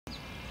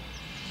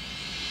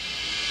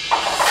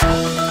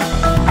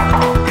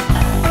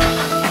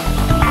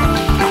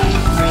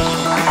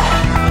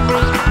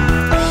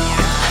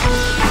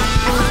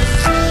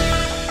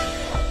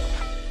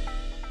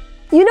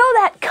You know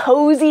that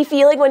cozy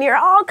feeling when you're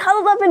all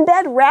cuddled up in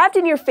bed, wrapped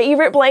in your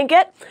favorite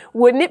blanket?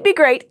 Wouldn't it be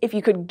great if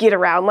you could get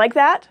around like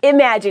that?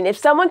 Imagine if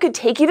someone could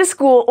take you to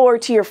school or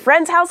to your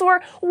friend's house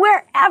or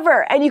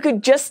wherever, and you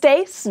could just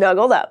stay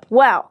snuggled up.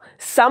 Well,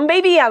 some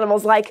baby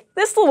animals like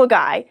this little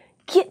guy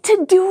get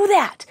to do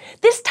that.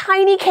 This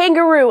tiny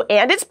kangaroo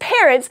and its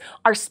parents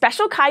are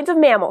special kinds of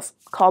mammals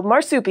called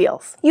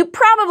marsupials. You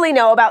probably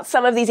know about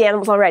some of these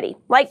animals already,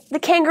 like the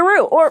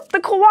kangaroo or the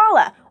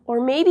koala, or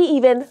maybe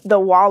even the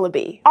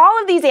wallaby. All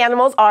of these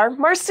animals are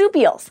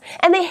marsupials,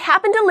 and they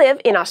happen to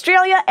live in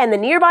Australia and the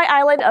nearby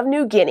island of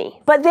New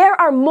Guinea. But there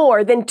are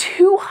more than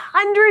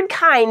 200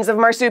 kinds of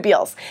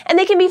marsupials, and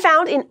they can be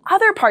found in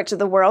other parts of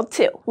the world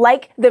too,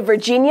 like the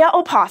Virginia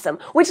opossum,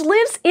 which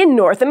lives in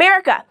North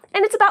America,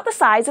 and it's about the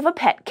size of a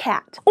pet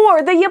cat.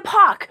 Or the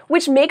yapak,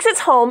 which makes its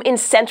home in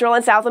Central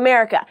and South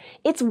America.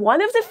 It's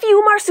one of the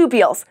few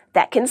marsupials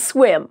that can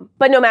swim.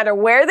 But no matter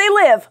where they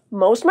live,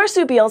 most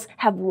marsupials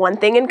have one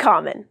thing in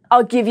common.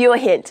 I'll give you a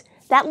hint.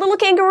 That little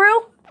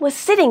kangaroo was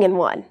sitting in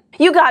one.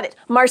 You got it.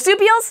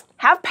 Marsupials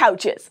have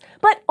pouches,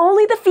 but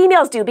only the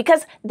females do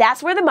because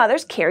that's where the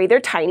mothers carry their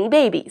tiny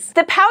babies.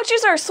 The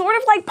pouches are sort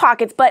of like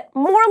pockets, but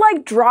more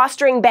like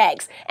drawstring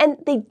bags, and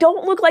they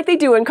don't look like they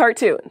do in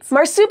cartoons.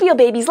 Marsupial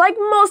babies, like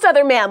most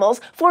other mammals,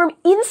 form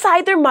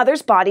inside their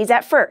mother's bodies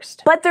at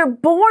first, but they're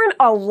born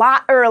a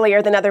lot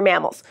earlier than other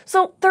mammals,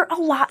 so they're a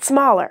lot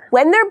smaller.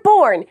 When they're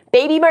born,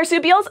 baby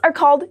marsupials are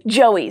called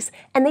joeys,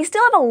 and they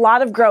still have a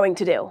lot of growing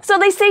to do. So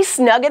they stay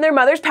snug in their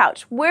mother's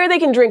pouch, where they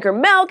can drink her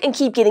milk and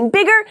keep getting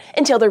bigger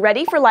until they're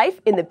ready for life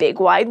in the big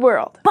wide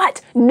world.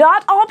 But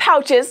not all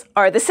pouches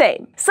are the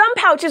same. Some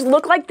pouches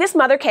look like this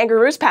mother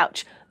kangaroo's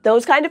pouch.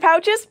 Those kind of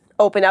pouches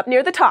open up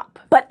near the top.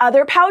 But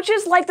other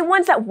pouches, like the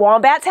ones that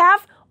wombats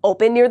have,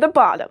 open near the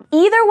bottom.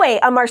 Either way,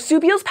 a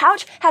marsupial's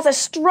pouch has a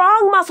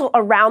strong muscle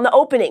around the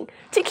opening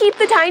to keep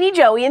the tiny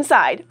joey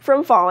inside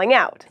from falling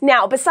out.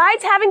 Now,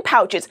 besides having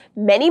pouches,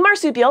 many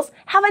marsupials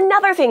have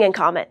another thing in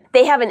common.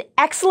 They have an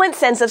excellent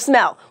sense of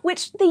smell,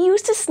 which they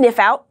use to sniff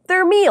out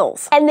their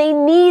meals. And they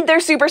need their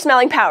super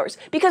smelling powers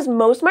because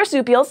most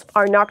marsupials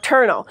are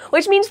nocturnal,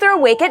 which means they're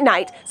awake at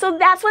night, so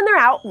that's when they're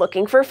out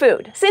looking for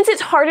food. Since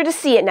it's harder to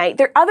see at night,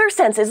 their other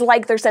senses,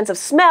 like their sense of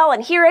smell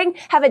and hearing,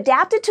 have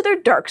adapted to their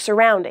dark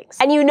surroundings.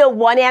 And you know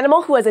one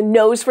animal who has a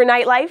nose for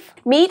nightlife?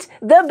 Meet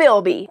the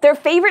bilby. Their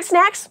favorite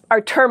snacks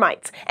are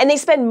termites, and they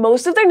spend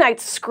most of their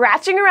nights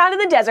scratching around in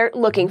the desert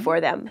looking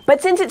for them.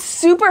 But since it's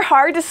super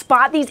hard to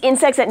spot these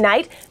insects at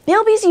night,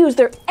 bilbies use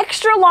their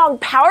extra long,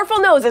 powerful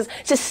noses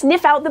to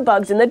sniff out the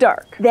bugs in the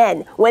dark.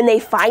 Then, when they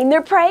find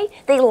their prey,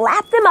 they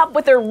lap them up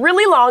with their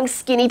really long,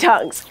 skinny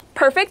tongues.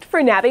 Perfect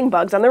for nabbing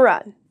bugs on the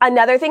run.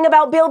 Another thing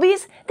about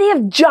bilbies, they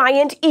have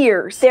giant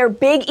ears. Their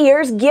big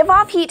ears give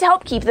off heat to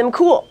help keep them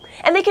cool.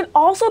 And they can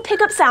also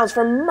pick up sounds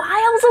from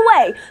miles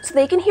away so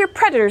they can hear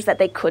predators that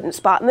they couldn't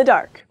spot in the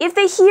dark. If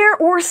they hear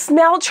or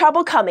smell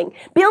trouble coming,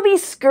 bilbies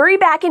scurry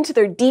back into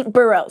their deep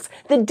burrows,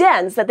 the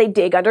dens that they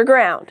dig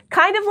underground.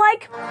 Kind of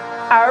like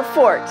our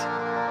fort.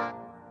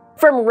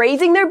 From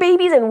raising their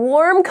babies in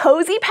warm,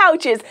 cozy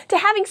pouches to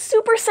having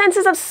super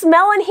senses of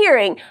smell and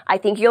hearing, I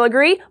think you'll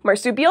agree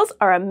marsupials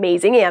are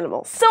amazing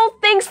animals. So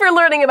thanks for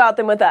learning about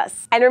them with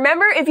us. And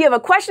remember, if you have a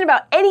question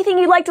about anything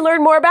you'd like to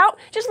learn more about,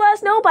 just let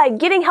us know by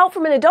getting help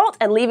from an adult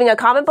and leaving a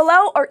comment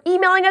below or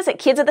emailing us at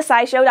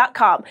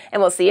kids@thescishow.com.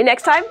 And we'll see you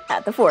next time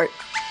at the fort.